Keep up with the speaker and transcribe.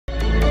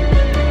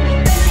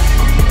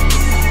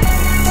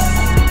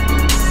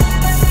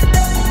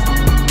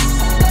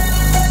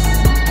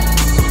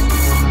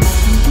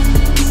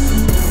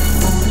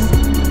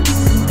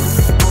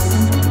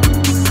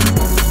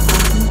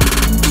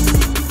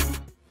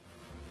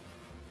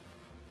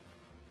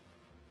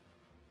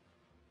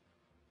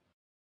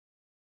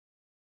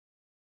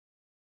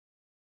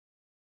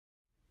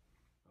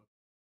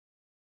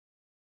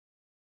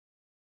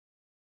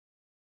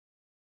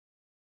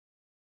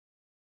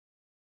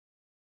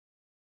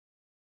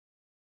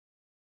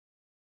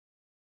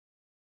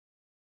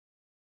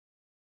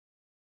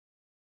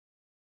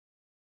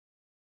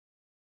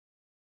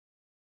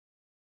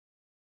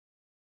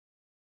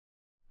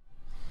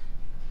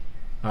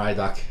All right,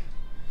 Doc.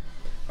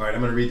 All right,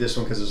 I'm going to read this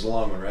one because it's a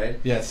long one, right?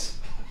 Yes.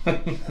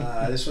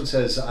 This one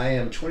says, I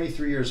am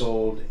 23 years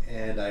old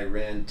and I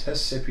ran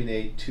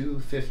Testosterone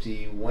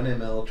 250 1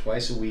 ml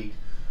twice a week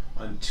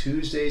on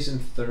Tuesdays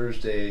and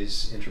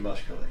Thursdays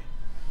intramuscularly.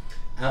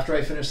 After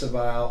I finished the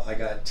vial, I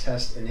got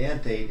test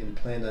enanthate and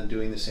planned on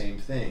doing the same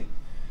thing.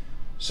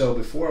 So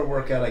before a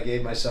workout, I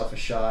gave myself a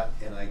shot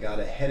and I got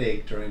a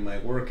headache during my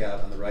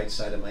workout on the right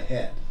side of my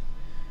head.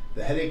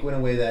 The headache went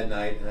away that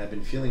night and I've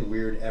been feeling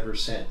weird ever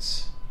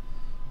since.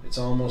 It's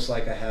almost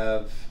like I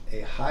have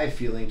a high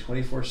feeling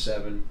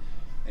 24/7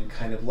 and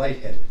kind of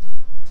lightheaded.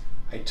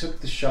 I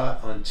took the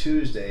shot on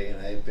Tuesday and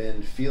I've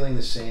been feeling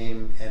the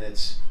same, and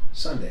it's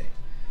Sunday.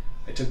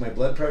 I took my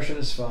blood pressure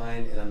and it's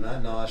fine and I'm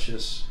not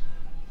nauseous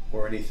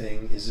or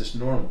anything. Is this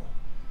normal?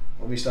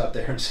 Let me stop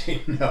there and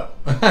say no.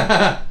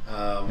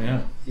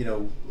 Yeah. You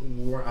know,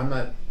 I'm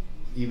not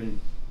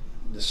even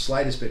the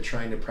slightest bit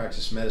trying to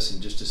practice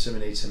medicine, just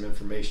disseminate some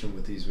information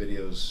with these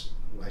videos.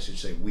 I should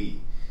say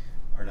we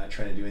are not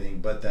trying to do anything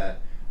but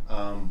that.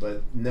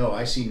 But no,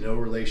 I see no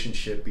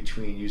relationship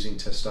between using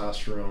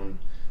testosterone,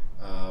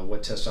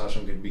 what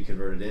testosterone could be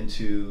converted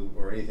into,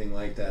 or anything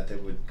like that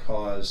that would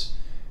cause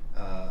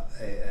a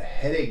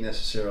headache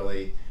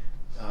necessarily.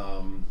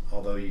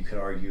 Although you could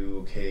argue,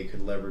 okay, it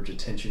could leverage a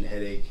tension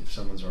headache if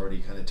someone's already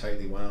kind of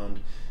tightly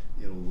wound.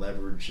 It'll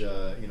leverage,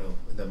 you know,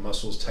 the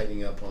muscles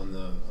tightening up on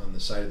the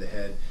side of the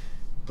head.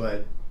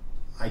 But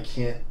I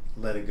can't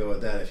let it go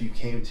at that. If you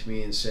came to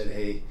me and said,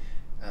 hey,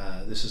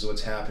 this is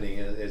what's happening,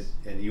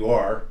 and you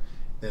are,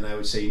 then I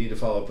would say you need to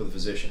follow up with a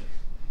physician.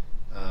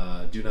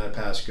 Do not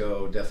pass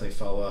go. Definitely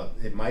follow up.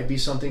 It might be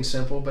something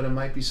simple, but it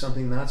might be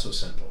something not so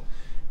simple.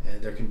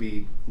 And there can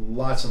be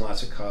lots and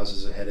lots of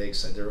causes of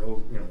headaches.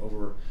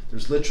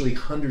 There's literally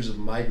hundreds of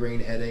migraine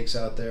headaches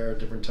out there,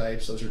 different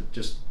types. Those are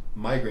just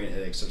migraine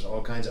headaches. There's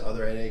all kinds of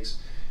other headaches.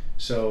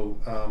 So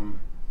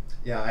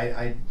yeah,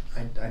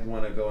 I'd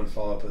want to go and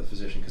follow up with a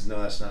physician, because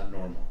no, that's not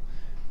normal.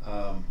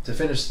 To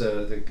finish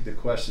the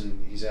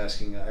question he's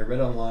asking, I read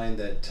online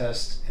that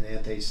test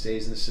enanthate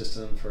stays in the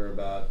system for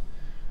about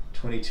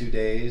 22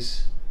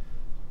 days.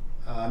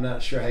 I'm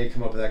not sure how you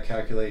come up with that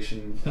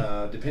calculation.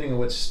 Depending on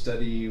what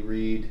study you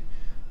read,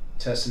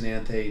 test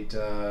enanthate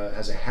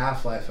has a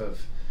half-life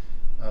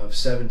of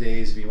 7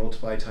 days. If you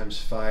multiply times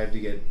 5 to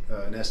get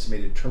an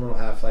estimated terminal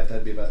half-life,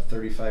 that'd be about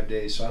 35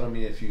 days. So I don't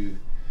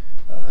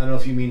know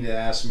if you mean to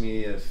ask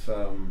me if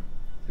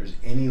there's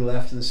any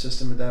left in the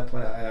system at that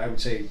point. I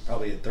would say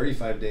probably at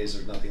 35 days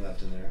there's nothing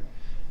left in there,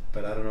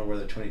 but I don't know where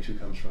the 22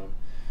 comes from.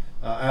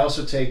 I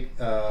also take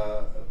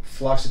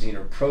fluoxetine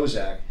or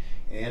Prozac,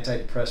 an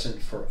antidepressant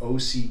for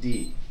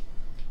OCD.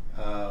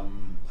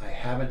 I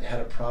haven't had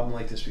a problem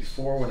like this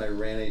before when I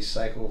ran a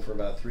cycle for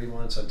about 3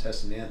 months on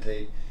test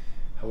enanthate.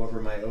 However,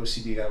 my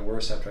OCD got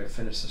worse after I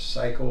finished the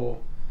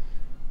cycle.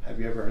 Have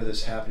you ever heard of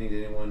this happening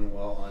to anyone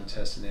while on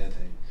test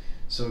enanthate?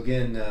 So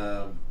again,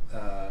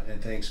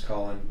 and thanks,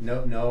 Colin.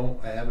 No,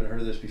 I haven't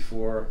heard of this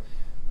before.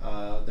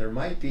 There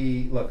might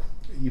be, look,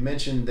 you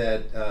mentioned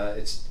that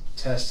it's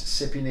test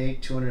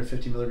cypionate,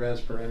 250 milligrams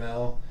per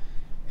ml,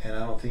 and I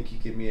don't think you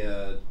give me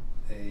a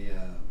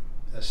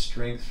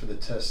strength for the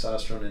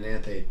testosterone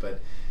enanthate,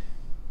 but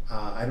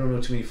I don't know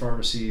too many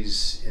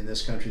pharmacies in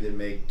this country that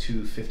make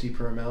 250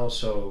 per ml,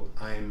 so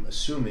I'm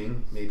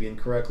assuming, maybe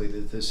incorrectly,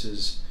 that this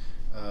is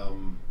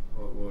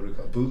what would we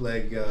call it?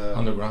 Bootleg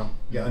Underground.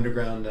 Yeah,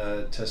 underground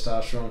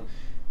testosterone.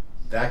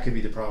 That could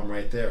be the problem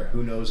right there.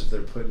 Who knows if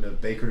they're putting a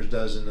baker's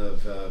dozen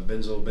of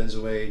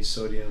benzoate,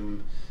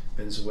 sodium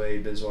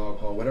benzoate, benzoyl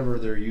alcohol, whatever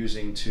they're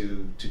using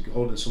to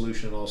hold in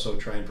solution and also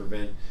try and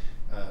prevent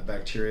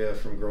bacteria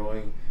from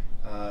growing.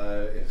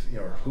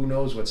 Who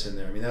knows what's in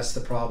there? I mean, that's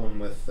the problem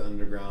with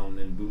underground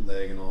and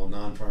bootleg and all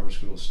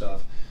non-pharmaceutical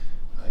stuff.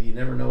 You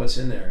never know what's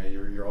in there.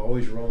 You're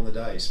always rolling the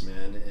dice,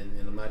 man.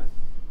 And I'm not,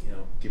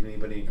 giving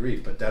anybody any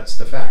grief, but that's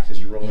the fact, is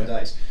you're rolling the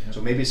dice. Yeah.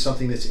 So maybe it's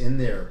something that's in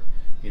there.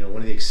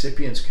 One of the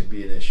excipients could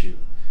be an issue.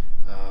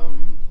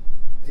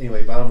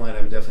 Anyway, bottom line,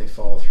 I would definitely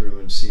follow through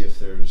and see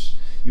if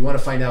you want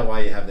to find out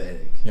why you have the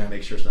headache. Yeah.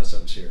 Make sure it's not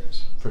something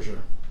serious. For sure.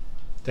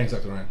 Thanks,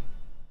 Dr. Ryan.